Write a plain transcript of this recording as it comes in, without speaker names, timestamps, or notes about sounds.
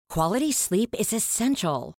Quality sleep is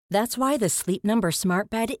essential. That's why the Sleep Number Smart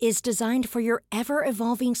Bed is designed for your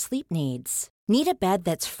ever-evolving sleep needs. Need a bed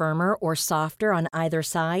that's firmer or softer on either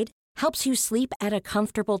side? Helps you sleep at a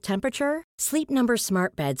comfortable temperature? Sleep Number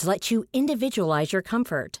Smart Beds let you individualize your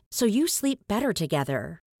comfort, so you sleep better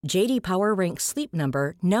together. J.D. Power ranks Sleep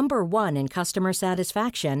Number number 1 in customer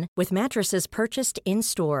satisfaction with mattresses purchased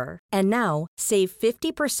in-store. And now, save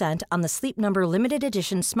 50% on the Sleep Number Limited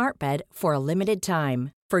Edition Smart Bed for a limited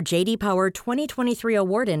time. For J.D. Power 2023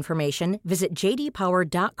 award information, visit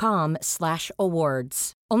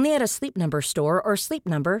jdpower.com/awards. Only at a Sleep Number store or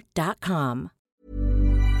sleepnumber.com.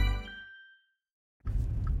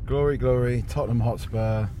 Glory, glory, Tottenham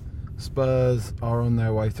Hotspur. Spurs are on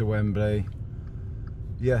their way to Wembley.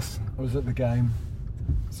 Yes, I was at the game,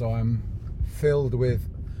 so I'm filled with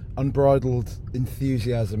unbridled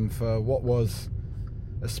enthusiasm for what was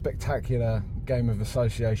a spectacular game of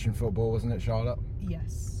association football, wasn't it, Charlotte?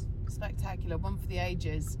 Yes, spectacular, one for the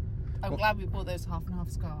ages. I'm glad we bought those half and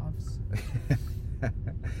half scarves.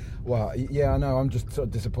 Well, yeah, I know, I'm just sort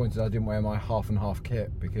of disappointed I didn't wear my half and half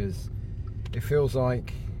kit, because it feels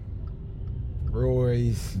like we're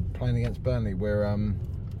always playing against Burnley. We're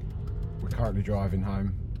currently driving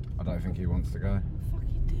home. I don't think he wants to go. What the fuck are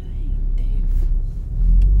you doing, Dave?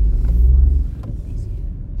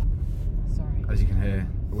 Sorry. As you can hear,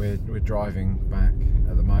 we're driving back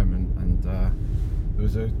at the moment, and there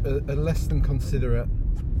was a less than considerate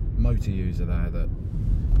motor user there that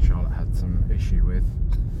Charlotte had some issue with.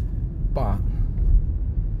 But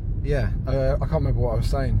yeah, I can't remember what I was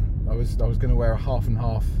saying. I was going to wear a half and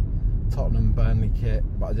half Tottenham Burnley kit,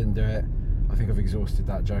 but I didn't do it. I think I've exhausted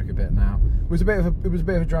that joke a bit now. It was a bit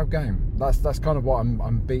of a drab game. That's kind of what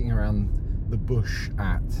I'm beating around the bush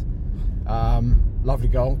at. Lovely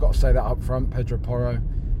goal, got to say that up front. Pedro Porro,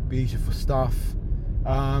 beautiful stuff.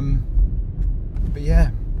 But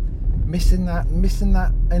yeah, missing that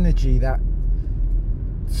energy, that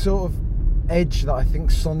sort of edge that I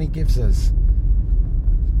think Sonny gives us.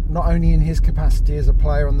 Not only in his capacity as a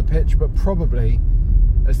player on the pitch, but probably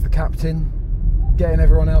as the captain, getting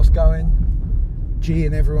everyone else going,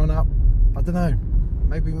 G'ing everyone up. I don't know,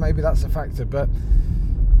 maybe that's a factor, but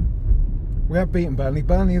we have beaten Burnley.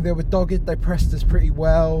 Burnley, they were dogged, they pressed us pretty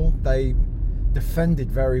well, they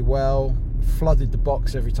defended very well, flooded the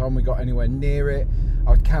box every time we got anywhere near it.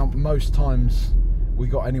 I would count most times we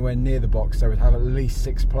got anywhere near the box, they would have at least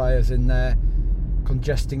 6 players in there,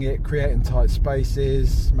 congesting it, creating tight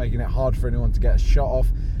spaces, making it hard for anyone to get a shot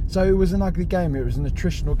off. So it was an ugly game, it was an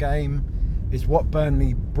attritional game. It's what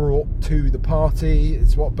Burnley brought to the party,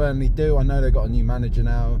 it's what Burnley do. I know they've got a new manager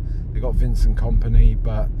now, they've got Vincent Kompany,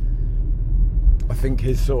 but I think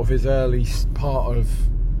his early part of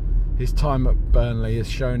his time at Burnley has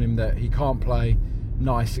shown him that he can't play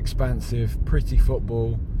nice, expansive, pretty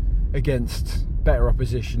football against better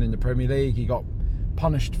opposition in the Premier League. He got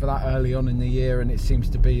punished for that early on in the year, and it seems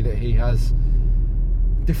to be that he has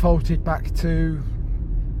defaulted back to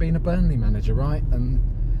being a Burnley manager, right? And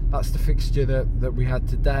that's the fixture that we had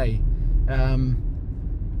today.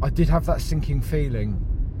 I did have that sinking feeling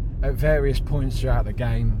at various points throughout the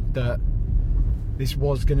game that this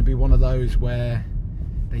was going to be one of those where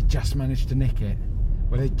they just managed to nick it,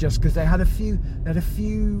 where they just, because they had a few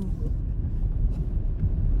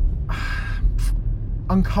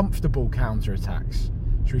uncomfortable counter-attacks,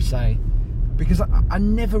 should we say, because I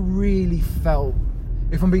never really felt,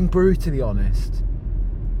 if I'm being brutally honest,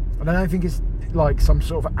 and I don't think it's like some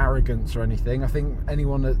sort of arrogance or anything. I think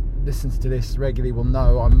anyone that listens to this regularly will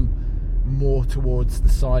know I'm more towards the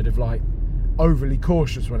side of like overly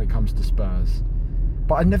cautious when it comes to Spurs.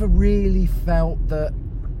 But I never really felt that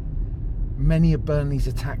many of Burnley's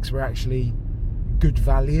attacks were actually good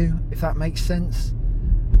value, if that makes sense.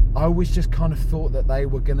 I always just kind of thought that they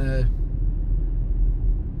were going to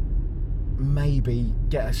maybe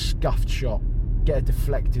get a scuffed shot, get a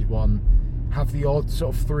deflected one, have the odd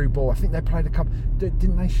sort of through ball. I think they played a couple,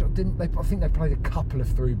 didn't they? I think they played a couple of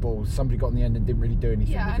through balls. Somebody got in the end and didn't really do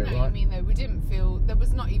anything with it, right? Yeah, I know what you mean though. We didn't feel, there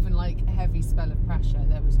was not even like a heavy spell of pressure.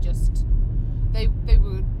 There was just, they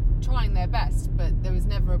were trying their best, but there was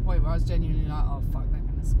never a point where I was genuinely like, oh fuck, they're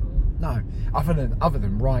going to score. No, other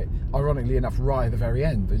than right, ironically enough, right at the very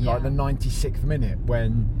end, in like the 96th minute,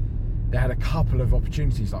 when they had a couple of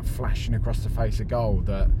opportunities like flashing across the face of goal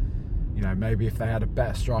that, you know, maybe if they had a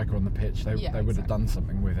better striker on the pitch, they would have done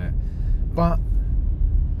something with it. But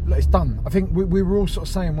look, it's done. I think we were all sort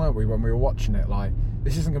of saying, weren't we, when we were watching it, like,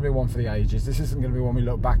 this isn't going to be one for the ages. This isn't going to be one we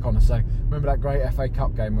look back on and say, remember that great FA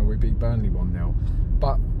Cup game where we beat Burnley 1-0?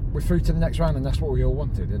 But we're through to the next round, and that's what we all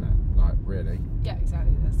wanted, isn't it? Like, really. Yeah,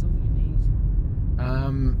 exactly. That's all you need.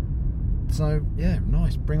 So yeah,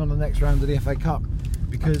 nice. Bring on the next round of the FA Cup,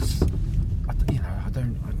 because I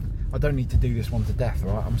don't need to do this one to death,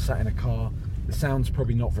 right? I'm sat in a car. The sound's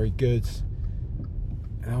probably not very good.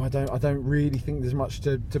 I don't really think there's much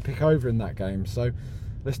to pick over in that game. So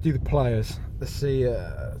let's do the players. Let's see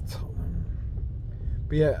Tottenham.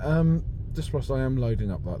 But yeah, just whilst I am loading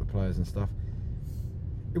up like the players and stuff,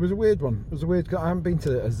 it was a weird one. It was a weird. I haven't been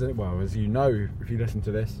to, as you know, if you listen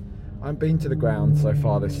to this, I haven't been to the ground so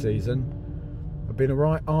far this season. I've been a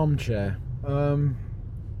right armchair.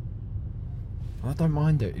 I don't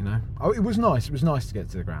mind it, Oh, it was nice. It was nice to get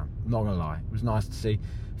to the ground. I'm not gonna lie. It was nice to see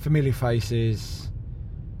familiar faces.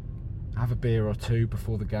 Have a beer or two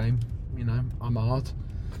before the game. I'm hard.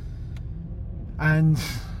 And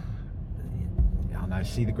I know,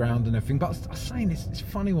 see the ground and everything. But I was saying it's a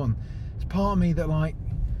funny one. It's part of me that like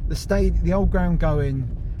the old ground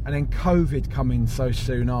going, and then COVID coming so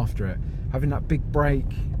soon after it, having that big break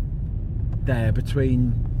there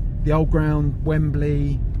between the old ground,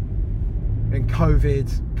 Wembley, and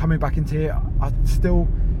COVID coming back into here. I still,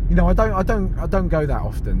 I don't go that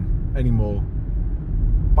often anymore,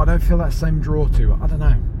 but I don't feel that same draw to it. I don't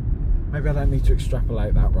know. Maybe I don't need to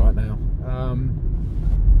extrapolate that right now.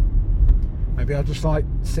 Maybe I just like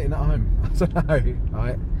sitting at home. I don't know.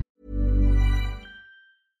 Right?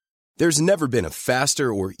 There's never been a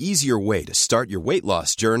faster or easier way to start your weight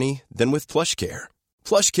loss journey than with PlushCare.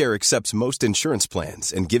 PlushCare accepts most insurance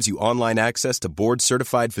plans and gives you online access to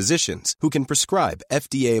board-certified physicians who can prescribe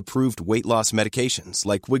FDA-approved weight loss medications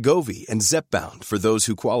like Wegovy and Zepbound for those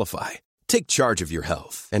who qualify. Take charge of your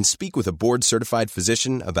health and speak with a board-certified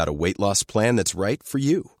physician about a weight loss plan that's right for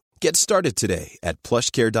you. Get started today at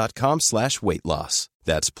plushcare.com/weight loss.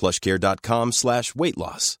 That's plushcare.com/weight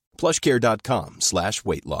loss.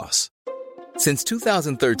 plushcare.com/weight loss. Since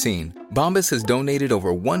 2013, Bombas has donated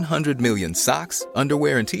over 100 million socks,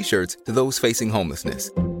 underwear, and T-shirts to those facing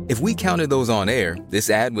homelessness. If we counted those on air, this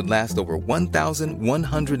ad would last over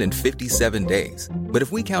 1,157 days. But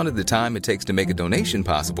if we counted the time it takes to make a donation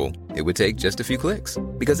possible, it would take just a few clicks.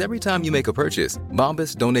 Because every time you make a purchase,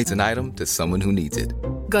 Bombas donates an item to someone who needs it.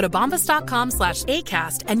 Go to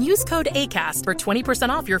bombas.com/ACAST and use code ACAST for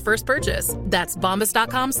 20% off your first purchase. That's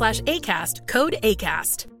bombas.com/ACAST, code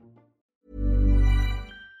ACAST.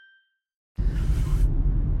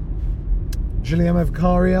 Guilherme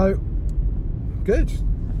Vicario, good.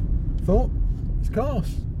 Thought it's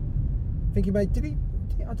class. I think he made. Did he?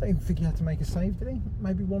 I don't even think he had to make a save, did he?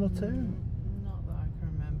 Maybe one or two. Not that I can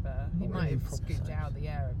remember. He might have scooped out of the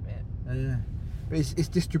air a bit. Yeah, but his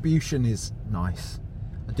distribution is nice.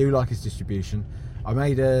 I do like his distribution. I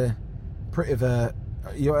made a pretty of a.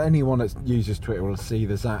 Anyone that uses Twitter will see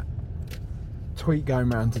there's that tweet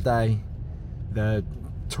going around today. The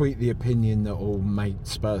tweet the opinion that will make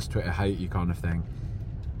Spurs Twitter hate you kind of thing.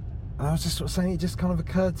 And I was just sort of saying, it just kind of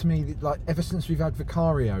occurred to me that, like, ever since we've had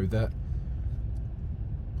Vicario, that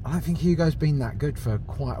I don't think Hugo's been that good for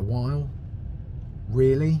quite a while,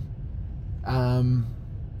 really.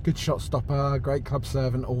 Good shot stopper, great club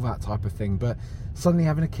servant, all that type of thing, but suddenly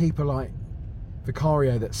having a keeper like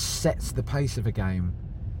Vicario that sets the pace of a game,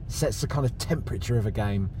 sets the kind of temperature of a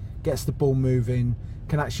game, gets the ball moving,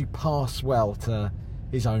 can actually pass well to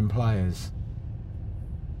his own players.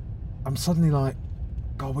 I'm suddenly like,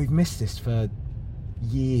 God, we've missed this for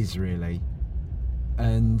years, really.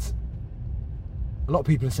 And a lot of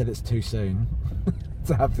people have said it's too soon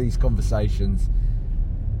to have these conversations.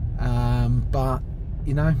 But,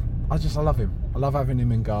 I love him. I love having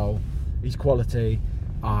him in goal. He's quality.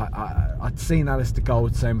 I'd seen Alistair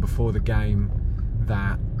Gold saying before the game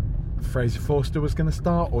that Fraser Forster was going to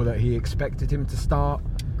start, or that he expected him to start.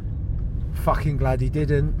 Fucking glad he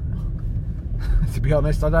didn't. To be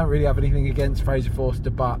honest, I don't really have anything against Fraser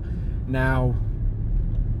Forster, but now,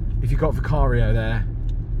 if you've got Vicario there,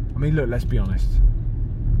 I mean, look, let's be honest.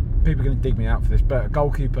 People are going to dig me out for this, but a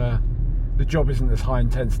goalkeeper, the job isn't as high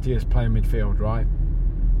intensity as playing midfield, right?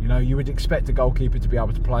 You would expect a goalkeeper to be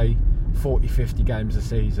able to play 40, 50 games a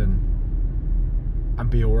season and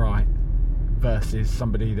be alright, versus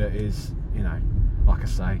somebody that is, like I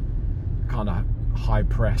say, kind of high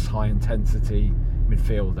press, high intensity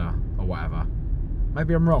midfielder or whatever.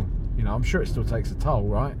 Maybe I'm wrong. I'm sure it still takes a toll,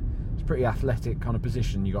 right? It's a pretty athletic kind of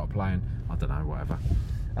position you got to play in. I don't know, whatever.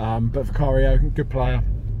 But Vicario, good player,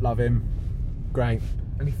 love him, great.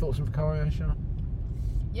 Any thoughts on Vicario, Sean?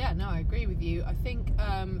 Yeah, no, I agree with you. I think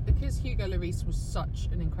because Hugo Lloris was such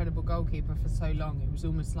an incredible goalkeeper for so long, it was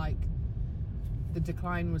almost like the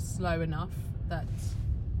decline was slow enough that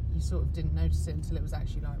you sort of didn't notice it until it was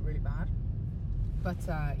actually like really bad. But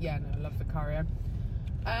yeah, no, I love Vicario.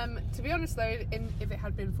 To be honest though, if it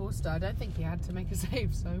had been Forster, I don't think he had to make a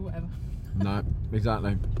save, so whatever. No,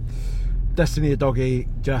 exactly. Destiny Udogie,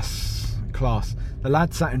 just class. The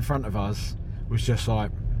lad sat in front of us was just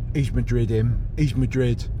like, he's Madrid him, he's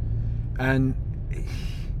Madrid. And it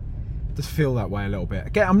does feel that way a little bit.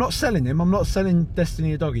 Again, I'm not selling him, I'm not selling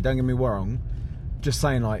Destiny Udogie, don't get me wrong. Just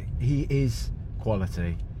saying, like, he is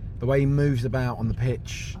quality. The way he moves about on the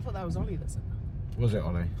pitch. I thought that was Ollie that said that. Was it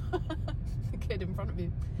Ollie? The kid in front of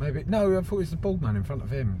you. Maybe. No, I thought it was the bald man in front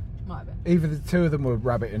of him. Might have been. Either the two of them were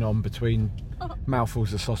rabbiting on between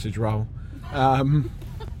mouthfuls of sausage roll.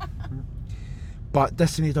 But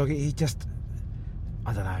Destiny Udogie, he just,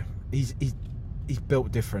 I don't know. He's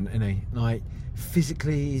built different, isn't he? Like,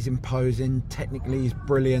 physically he's imposing, technically he's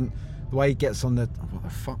brilliant. The way he gets on the, what the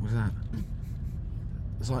fuck was that?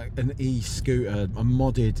 It's like an e-scooter, a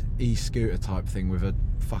modded e-scooter type thing with a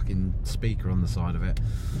fucking speaker on the side of it.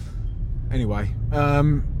 Anyway,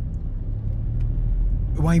 the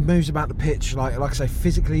way he moves about the pitch, like I say,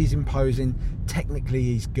 physically he's imposing, technically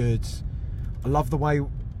he's good. I love the way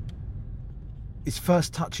his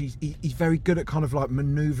first touch, he's very good at kind of like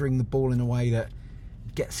manoeuvring the ball in a way that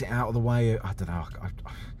gets it out of the way. I don't know, I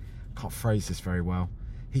can't phrase this very well.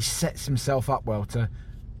 He sets himself up well to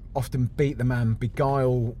often beat the man,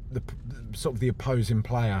 beguile the opposing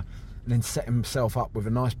player, and then set himself up with a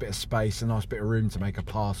nice bit of space, a nice bit of room to make a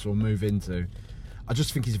pass or move into. I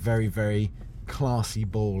just think he's a very, very classy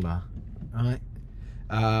baller, right?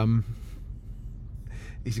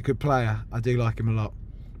 He's a good player. I do like him a lot.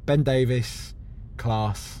 Ben Davies,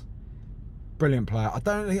 class, brilliant player. I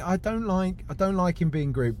don't like him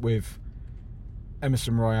being grouped with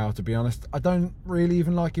Emerson Royale, to be honest. I don't really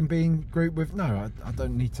even like him being grouped with... No, I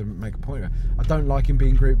don't need to make a point of it. I don't like him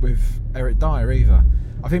being grouped with Eric Dyer either.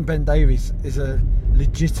 I think Ben Davies is a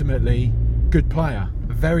legitimately good player,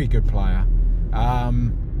 a very good player.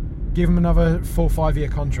 Give him another 4 or 5 year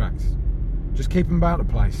contract. Just keep him about the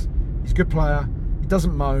place. He's a good player. He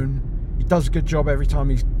doesn't moan. He does a good job every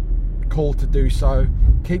time he's called to do so.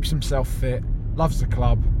 Keeps himself fit. Loves the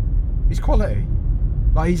club. He's quality.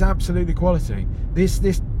 Like, he's absolutely quality.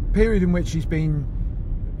 This period in which he's been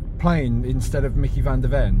playing instead of Mickey van der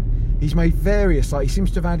Ven, he's made various, like, he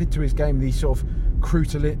seems to have added to his game these sort of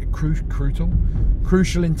crucial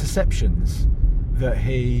interceptions that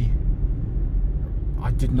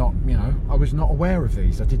I did not, I was not aware of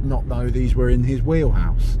these. I did not know these were in his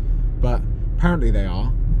wheelhouse, but apparently they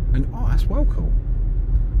are. And that's well cool.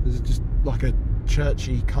 There's just like a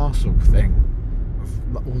churchy castle thing with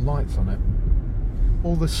all lights on it.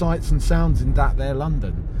 All the sights and sounds in that there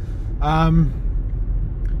London.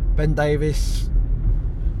 Ben Davies,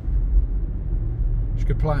 he's a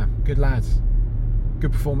good player, good lad.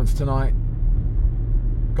 Good performance tonight.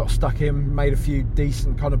 Got stuck in, made a few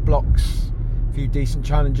decent kind of blocks, a few decent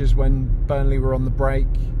challenges when Burnley were on the break,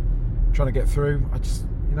 trying to get through. I just,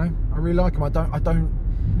 I really like him. I don't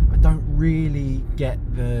really get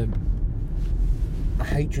the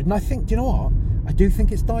hatred. And I think, do you know what? I do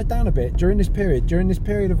think it's died down a bit during this period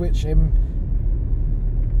of which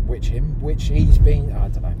he's been, I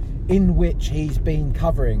don't know, in which he's been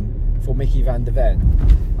covering for Mickey van der Ven.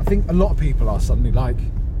 I think a lot of people are suddenly like,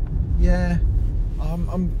 yeah,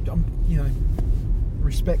 I'm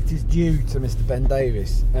respect is due to Mr. Ben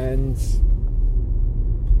Davies, and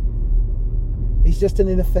he's just an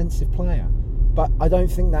inoffensive player. But I don't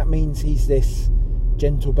think that means he's this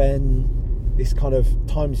gentle Ben, this kind of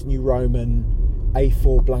Times New Roman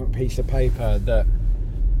A4 blank piece of paper that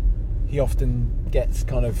he often gets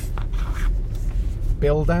kind of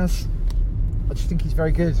billed as. I just think he's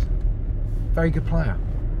very good player.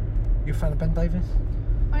 You a fan of Ben Davies?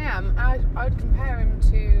 I am. I would compare him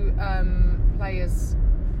to players,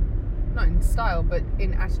 not in style but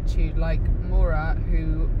in attitude, like Mora,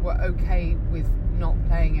 who were okay with not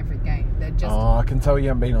playing every game. They're just... Oh, I can tell you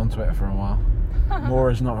haven't been on Twitter for a while.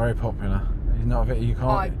 Mora's not very popular. He's not a bit, you can't...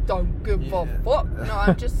 I don't give a fuck. No,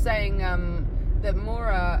 I'm just saying that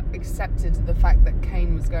Mora accepted the fact that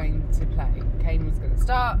Kane was going to play. Kane was going to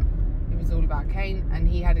start. It was all about Kane, and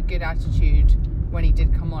he had a good attitude when he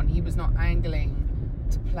did come on. He was not angling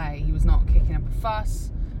to play. He was not kicking up a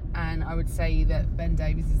fuss. And I would say that Ben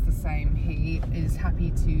Davies is the same. He is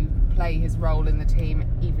happy to play his role in the team,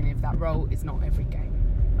 even if that role is not every game.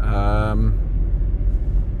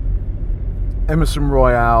 Emerson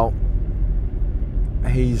Royale,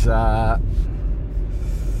 he's done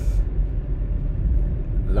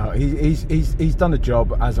a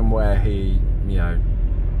job as and where he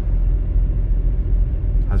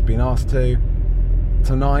has been asked to.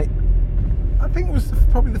 Tonight, I think it was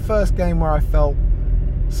probably the first game where I felt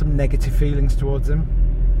some negative feelings towards him.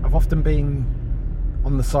 I've often been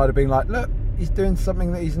on the side of being like, look, he's doing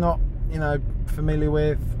something that he's not familiar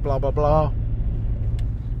with, blah, blah, blah.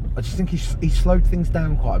 I just think he slowed things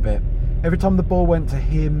down quite a bit. Every time the ball went to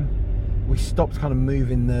him, we stopped kind of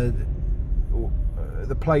moving the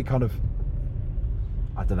play kind of,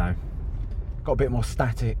 I don't know, got a bit more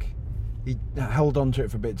static. He held on to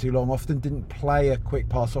it for a bit too long, often didn't play a quick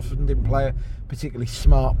pass, often didn't play a particularly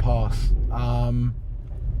smart pass.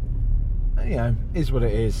 Is what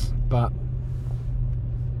it is, but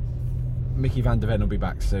Mickey van der Ven will be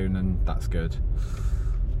back soon, and that's good.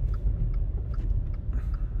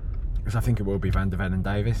 Because I think it will be van der Ven and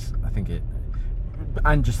Davis. I think it.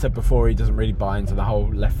 And just said before, he doesn't really buy into the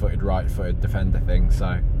whole left-footed, right-footed defender thing,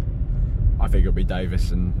 so I think it'll be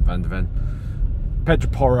Davis and van der Ven. Pedro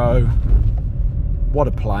Porro, what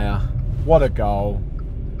a player, what a goal,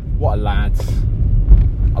 what a lad.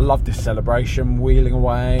 I love this celebration, wheeling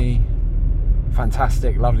away,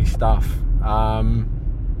 fantastic, lovely stuff. Up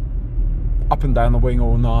and down the wing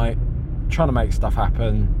all night, trying to make stuff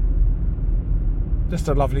happen. Just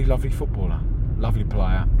a lovely, lovely footballer, lovely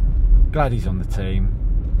player. Glad he's on the team.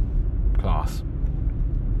 Class.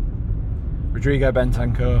 Rodrigo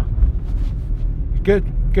Bentancur, good.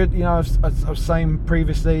 I was saying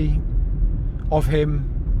previously of him,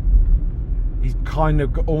 he's kind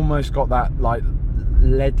of almost got that like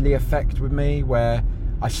Ledley effect with me, where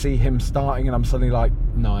I see him starting and I'm suddenly like,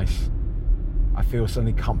 nice. I feel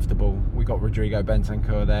suddenly comfortable. We got Rodrigo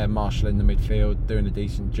Bentancur there, Marshall in the midfield, doing a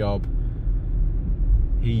decent job.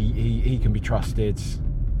 He can be trusted.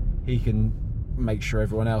 He can make sure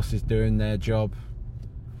everyone else is doing their job.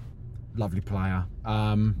 Lovely player.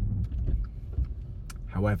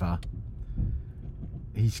 However,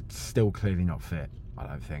 he's still clearly not fit, I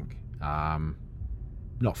don't think.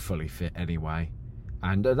 Not fully fit anyway.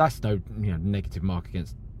 And that's no negative mark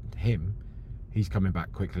against him. He's coming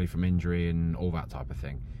back quickly from injury and all that type of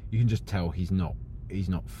thing. You can just tell he's not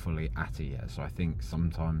fully at it yet. So I think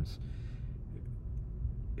sometimes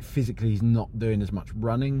physically he's not doing as much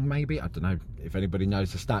running, maybe. I don't know if anybody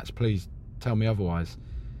knows the stats, please tell me otherwise.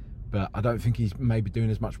 But I don't think he's maybe doing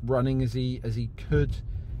as much running as he could.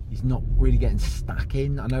 He's not really getting stuck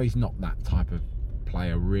in. I know he's not that type of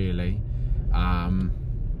player really.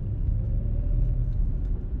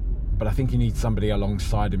 But I think he needs somebody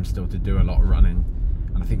alongside him still to do a lot of running.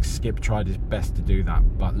 And I think Skip tried his best to do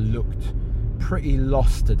that, but looked pretty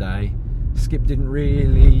lost today. Skip didn't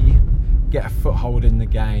really get a foothold in the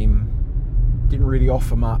game. Didn't really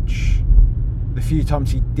offer much. The few times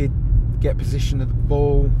he did get possession of the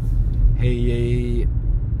ball, he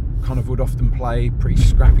kind of would often play pretty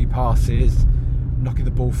scrappy passes, knocking the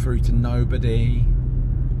ball through to nobody.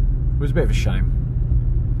 It was a bit of a shame.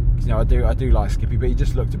 I do like Skippy, but he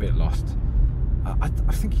just looked a bit lost. I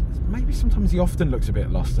think maybe sometimes he often looks a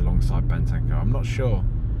bit lost alongside Bentancur. I'm not sure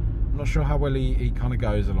how well he kind of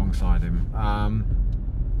goes alongside him.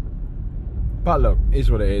 But look,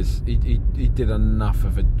 is what it is. He did enough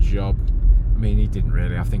of a job. I mean, he didn't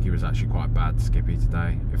really. I think he was actually quite bad, Skippy,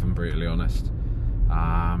 today, if I'm brutally honest.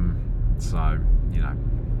 So,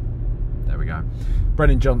 there we go.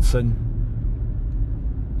 Brennan Johnson.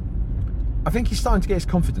 I think he's starting to get his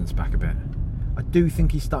confidence back a bit. I do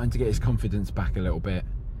think he's starting to get his confidence back a little bit.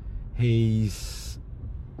 He's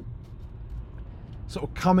sort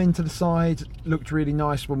of come into the side, looked really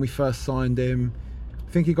nice when we first signed him.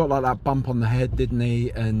 I think he got like that bump on the head, didn't he?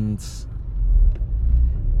 And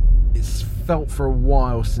it's felt for a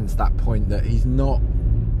while since that point that he's not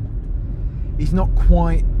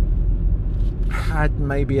quite had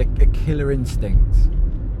maybe a killer instinct.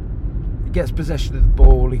 He gets possession of the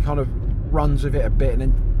ball, he kind of runs with it a bit, and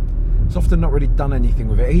then it's often not really done anything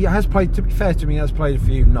with it. He has played, to be fair to me, he has played a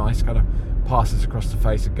few nice kind of passes across the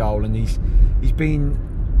face of goal, and he's been,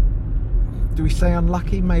 do we say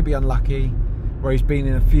unlucky? Maybe unlucky, where he's been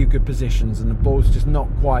in a few good positions and the ball's just not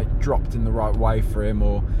quite dropped in the right way for him,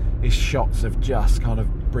 or his shots have just kind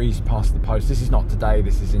of breezed past the post. This is not today,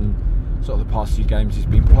 this is in sort of the past few games he's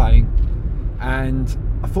been playing. And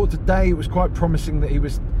I thought today it was quite promising that he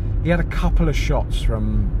had a couple of shots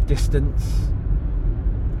from distance.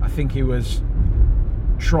 I think he was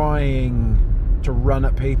trying to run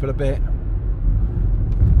at people a bit.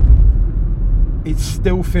 It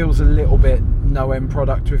still feels a little bit no end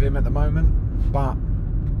product with him at the moment, but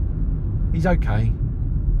he's okay.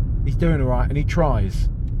 He's doing all right, and he tries.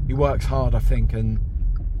 He works hard, I think, and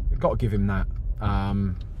I've got to give him that.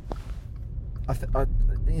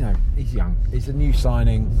 He's young. He's a new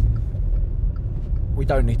signing. We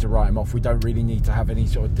don't need to write him off. We don't really need to have any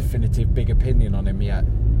sort of definitive big opinion on him yet.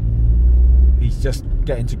 He's just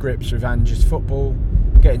getting to grips with Ange's football,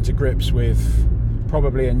 getting to grips with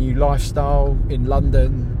probably a new lifestyle in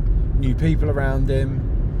London, new people around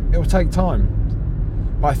him. it will take time.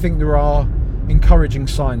 But I think there are encouraging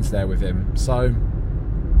signs there with him. So,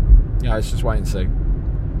 yeah, let's just wait and see.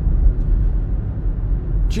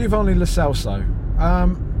 Giovanni Lo Celso.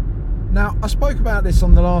 Now, I spoke about this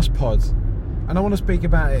on the last pod, and I want to speak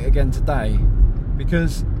about it again today,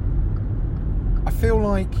 because I feel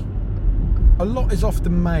like a lot is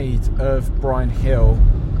often made of Brian Hill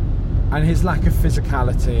and his lack of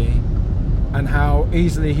physicality and how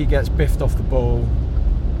easily he gets biffed off the ball.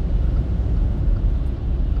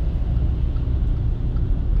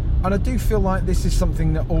 And I do feel like this is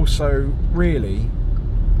something that also really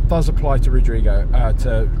does apply to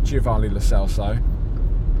to Giovanni Lo Celso.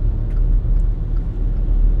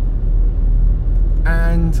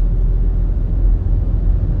 And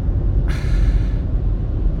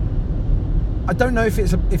I don't know if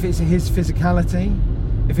it's his physicality,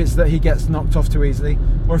 if it's that he gets knocked off too easily,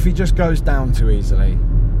 or if he just goes down too easily,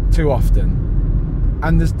 too often.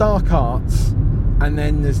 And there's dark arts, and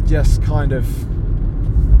then there's just kind of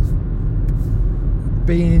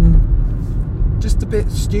being just a bit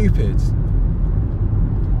stupid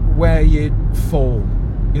where you fall.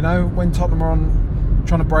 You know, when Tottenham are on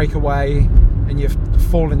trying to break away and you're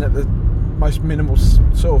falling at the most minimal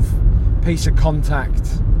sort of piece of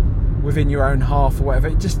contact within your own half or whatever,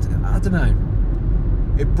 it just, I don't know,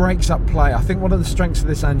 it breaks up play. I think one of the strengths of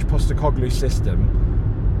this Ange Postecoglou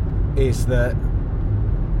system is that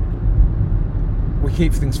we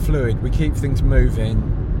keep things fluid, we keep things moving,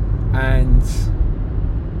 and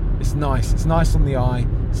it's nice. It's nice on the eye,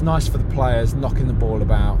 it's nice for the players knocking the ball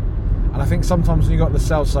about. And I think sometimes when you've got Lo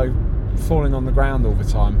Celso falling on the ground all the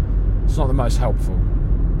time, it's not the most helpful.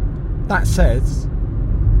 That said,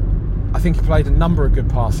 I think he played a number of good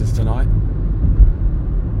passes tonight.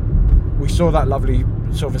 We saw that lovely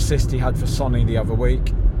sort of assist he had for Sonny the other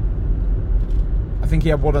week. I think he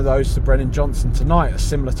had one of those to Brennan Johnson tonight, a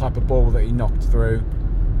similar type of ball that he knocked through.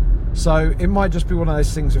 So it might just be one of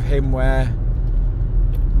those things with him where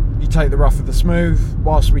you take the rough with the smooth.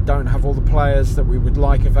 Whilst we don't have all the players that we would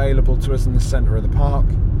like available to us in the centre of the park,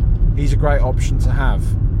 he's a great option to have.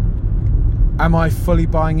 Am I fully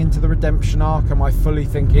buying into the redemption arc? Am I fully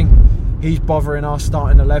thinking he's bothering our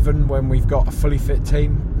starting 11 when we've got a fully fit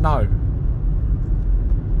team? No.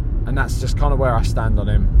 And that's just kind of where I stand on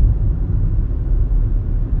him.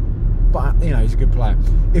 But, you know, he's a good player.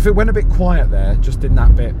 If it went a bit quiet there, just in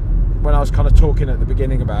that bit, when I was kind of talking at the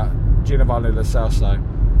beginning about Giovanni Lo Celso,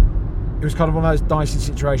 it was kind of one of those dicey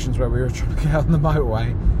situations where we were trying to get on the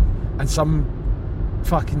motorway and some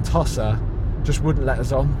fucking tosser just wouldn't let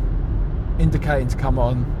us on, indicating to come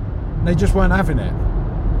on. And they just weren't having it.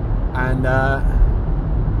 And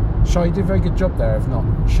Shy, you did a very good job there of not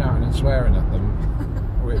shouting and swearing at them,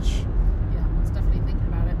 which yeah, I was definitely thinking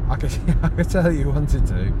about it. I could tell you wanted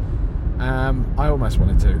to. I almost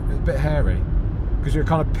wanted to. It was a bit hairy because you're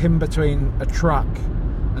kind of pinned between a truck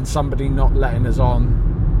and somebody not letting us on.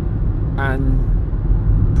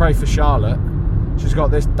 And pray for Charlotte, she's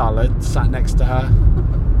got this dullard sat next to her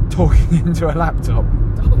talking into a laptop.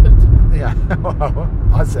 Dullard. Yeah, well,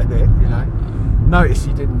 I said it, you know. Notice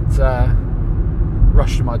you didn't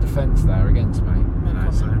rush to my defence there against me. No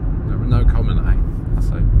comment. So no comment, eh?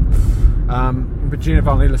 So, but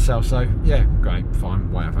Giovanni Lo Celso, yeah, great,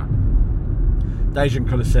 fine, whatever. Dejan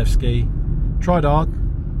Kulusevski, tried hard.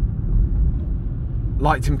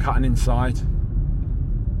 Liked him cutting inside.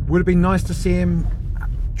 Would have been nice to see him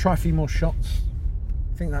try a few more shots.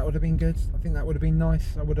 I think that would have been good. I think that would have been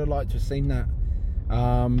nice. I would have liked to have seen that.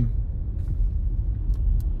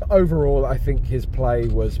 But overall, I think his play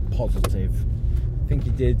was positive. I think he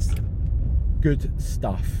did good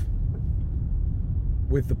stuff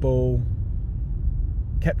with the ball.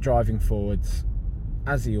 Kept driving forwards,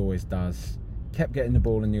 as he always does. Kept getting the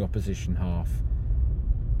ball in the opposition half.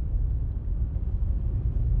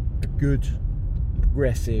 A good,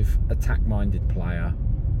 aggressive, attack-minded player.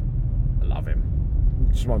 I love him.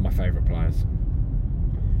 Just one of my favourite players.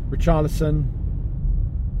 Richarlison,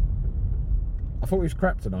 I thought he was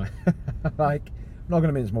crap tonight. Like, I'm not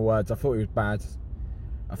going to mince my words. I thought he was bad.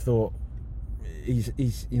 I thought he's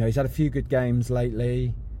had a few good games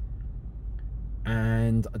lately,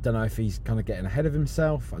 and I don't know if he's kind of getting ahead of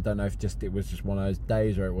himself. I don't know if it was just one of those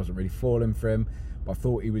days where it wasn't really falling for him. But I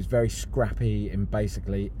thought he was very scrappy in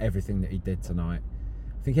basically everything that he did tonight.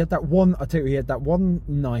 I think he had that one. I tell you, he had that one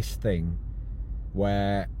nice thing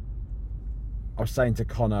where I was saying to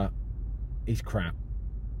Connor, he's crap,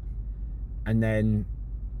 and then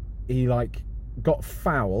he got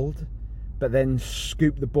fouled, but then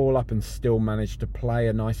scooped the ball up and still managed to play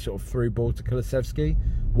a nice sort of through ball to Kulusevski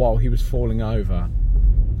while he was falling over.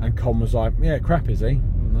 And Con was like, yeah, crap, is he?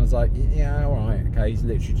 I was like, yeah, all right, okay, he's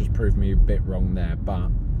literally just proved me a bit wrong there, but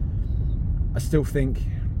I still think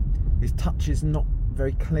his touch is not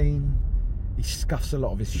very clean. He scuffs a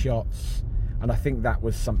lot of his shots, and I think that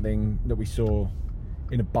was something that we saw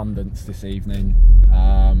in abundance this evening.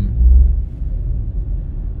 I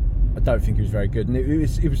don't think he was very good, and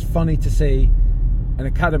it was funny to see an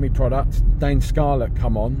academy product, Dane Scarlett,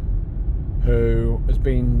 come on, who has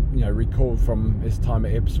been, you know, recalled from his time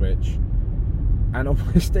at Ipswich, and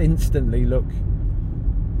almost instantly look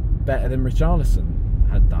better than Richarlison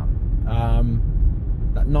had done.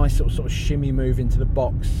 That nice sort of shimmy move into the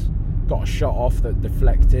box, got a shot off that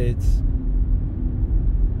deflected,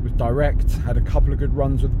 was direct, had a couple of good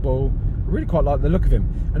runs with the ball. I really quite like the look of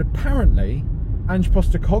him, and apparently Ange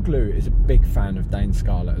Postecoglou is a big fan of Dane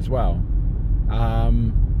Scarlett as well. I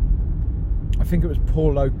think it was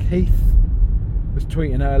Paul O'Keefe was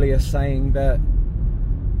tweeting earlier saying that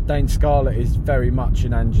Dane Scarlett is very much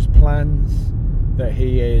in Ange's plans, that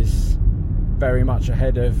he is very much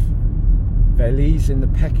ahead of Veliz in the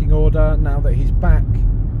pecking order now that he's back,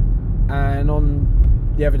 and on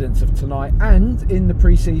the evidence of tonight and in the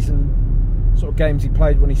pre-season sort of games he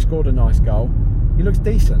played when he scored a nice goal, he looks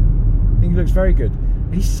decent. I think he looks very good.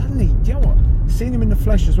 And he's suddenly, do you know what? Seen him in the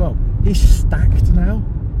flesh as well. He's stacked now.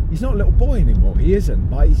 He's not a little boy anymore. He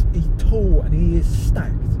isn't. Like he's tall and he is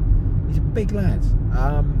stacked. He's a big lad.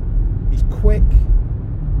 He's quick,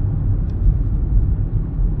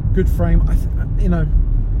 good frame. You know,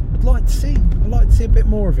 I'd like to see a bit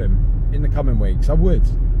more of him in the coming weeks. I would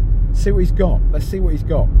see what he's got. Let's see what he's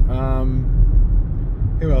got.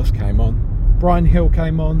 Who else came on? Brian Hill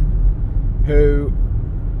came on, who,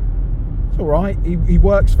 it's all right. He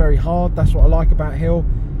works very hard. That's what I like about Hill.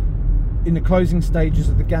 In the closing stages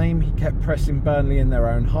of the game, he kept pressing Burnley in their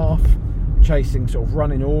own half, chasing, sort of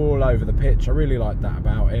running all over the pitch. I really like that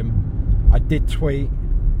about him. I did tweet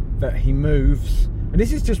that he moves, and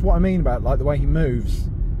this is just what I mean about like the way he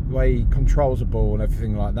moves, the way he controls a ball and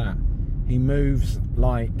everything like that. He moves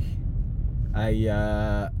like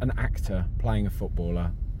an actor playing a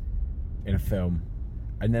footballer in a film.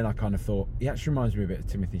 And then I kind of thought, he actually reminds me a bit of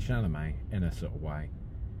Timothy Chalamet in a sort of way.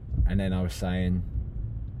 And then I was saying,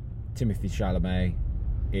 Timothy Chalamet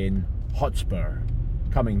in Hotspur,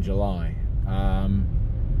 coming July.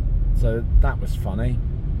 So that was funny,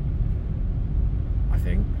 I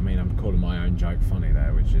think. I mean, I'm calling my own joke funny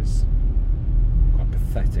there, which is quite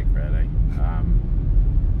pathetic, really.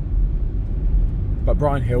 But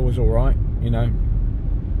Brian Hill was all right, you know.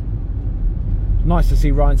 Nice to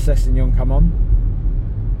see Ryan Sessegnon come on.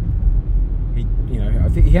 He, you know, I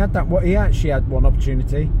think he had that. He actually had one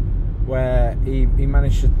opportunity where he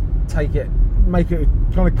managed to take it, make it,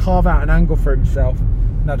 kind of carve out an angle for himself,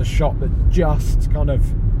 and had a shot that just kind of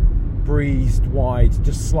breezed wide,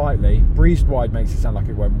 just slightly. Breezed wide makes it sound like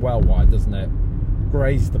it went well wide, doesn't it?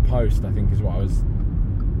 Grazed the post, I think, is what I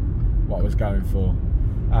was going for.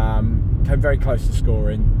 Came very close to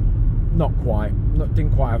scoring, not quite,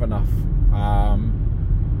 didn't quite have enough.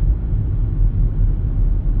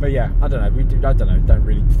 But yeah, I don't know. Don't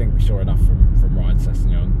really think we saw enough from Ryan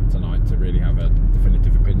Sessegnon tonight to really have a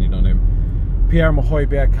definitive opinion on him. Pierre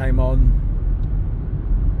Mahoybier came on.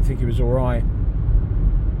 I think he was all right.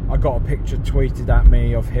 I got a picture tweeted at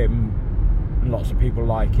me of him, and lots of people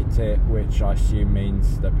liked it, which I assume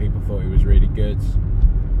means that people thought he was really good.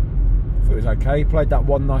 I thought it was okay. He played that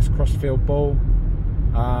one nice crossfield ball.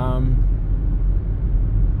 It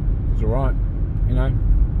was all right, you know.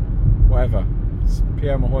 Whatever. It's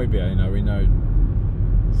Pierre Mahoybier, you know. We know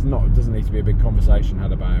it doesn't need to be a big conversation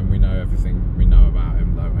had about him. We know everything we know about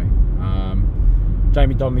him, don't we?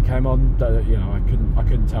 Jamie Donnelly came on. You know, I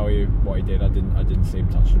couldn't tell you what he did. I didn't see him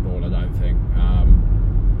touch the ball, I don't think.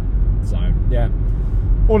 So yeah,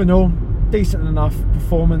 all in all, decent enough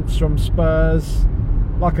performance from Spurs.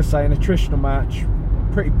 Like I say, an attritional match,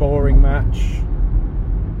 pretty boring match.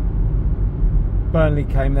 Burnley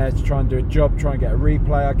came there to try and do a job, try and get a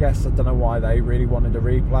replay, I guess. I don't know why they really wanted a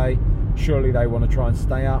replay. Surely they want to try and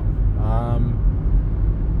stay up.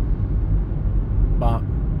 But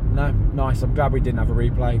no, nice. I'm glad we didn't have a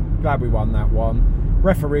replay. Glad we won that one.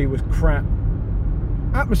 Referee was crap.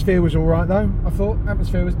 Atmosphere was all right though. I thought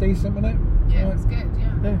atmosphere was decent, wasn't it? Yeah, it was good.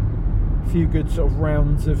 Yeah. A few good sort of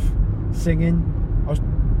rounds of singing. I was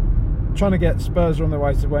trying to get Spurs on their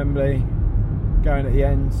way to Wembley, going at the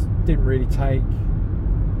end, didn't really take.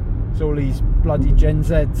 It's all these bloody Gen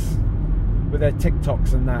Zs with their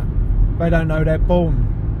TikToks and that. They don't know they're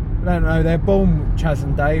born. They don't know they're born with Chaz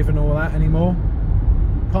and Dave and all that anymore.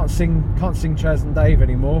 Can't sing Chaz and Dave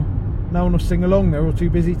anymore. No one will sing along. They're all too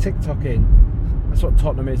busy TikToking. That's what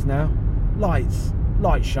Tottenham is now.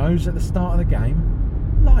 Light shows at the start of the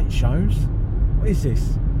game. Light shows? What is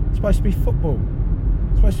this? It's supposed to be football.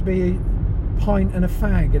 It's supposed to be a pint and a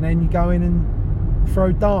fag, and then you go in and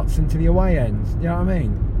throw darts into the away ends. You know what I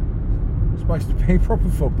mean? It's supposed to be proper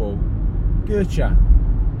football. Gotcha.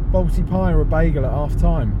 Balti pie or a bagel at half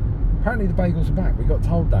time. Apparently the bagels are back. We got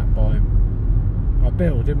told that by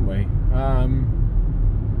Bill, didn't we?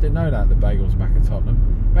 Didn't know that the bagels are back at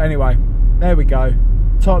Tottenham. But anyway, there we go.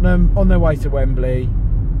 Tottenham on their way to Wembley.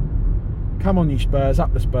 Come on, you Spurs,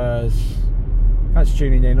 up the Spurs. Thanks for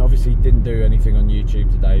tuning in. Obviously didn't do anything on YouTube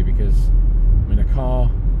today because I'm in a car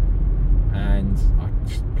and I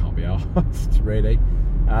just can't be arsed, really.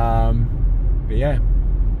 But yeah,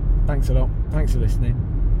 thanks a lot. Thanks for listening.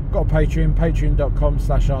 Got a Patreon,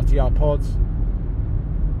 patreon.com/RTRpods.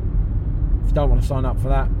 If you don't want to sign up for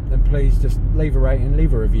that, then please just leave a rating,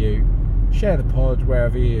 leave a review, share the pod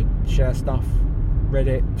wherever you share stuff.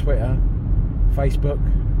 Reddit, Twitter, Facebook.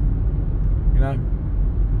 You know,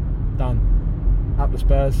 done. Up the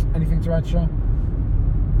Spurs. Anything to add, Sean?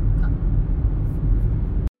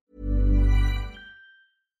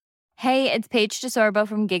 Hey, it's Paige DeSorbo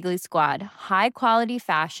from Giggly Squad. High quality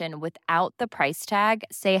fashion without the price tag.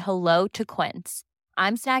 Say hello to Quince.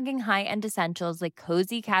 I'm snagging high-end essentials like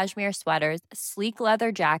cozy cashmere sweaters, sleek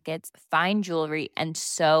leather jackets, fine jewelry, and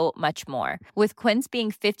so much more. With Quince being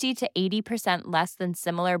 50 to 80% less than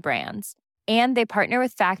similar brands. And they partner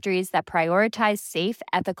with factories that prioritize safe,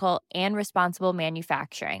 ethical, and responsible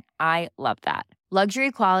manufacturing. I love that. Luxury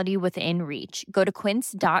quality within reach. Go to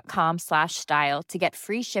quince.com/style to get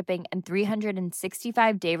free shipping and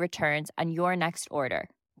 365-day returns on your next order.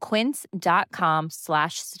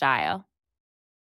 Quince.com/style.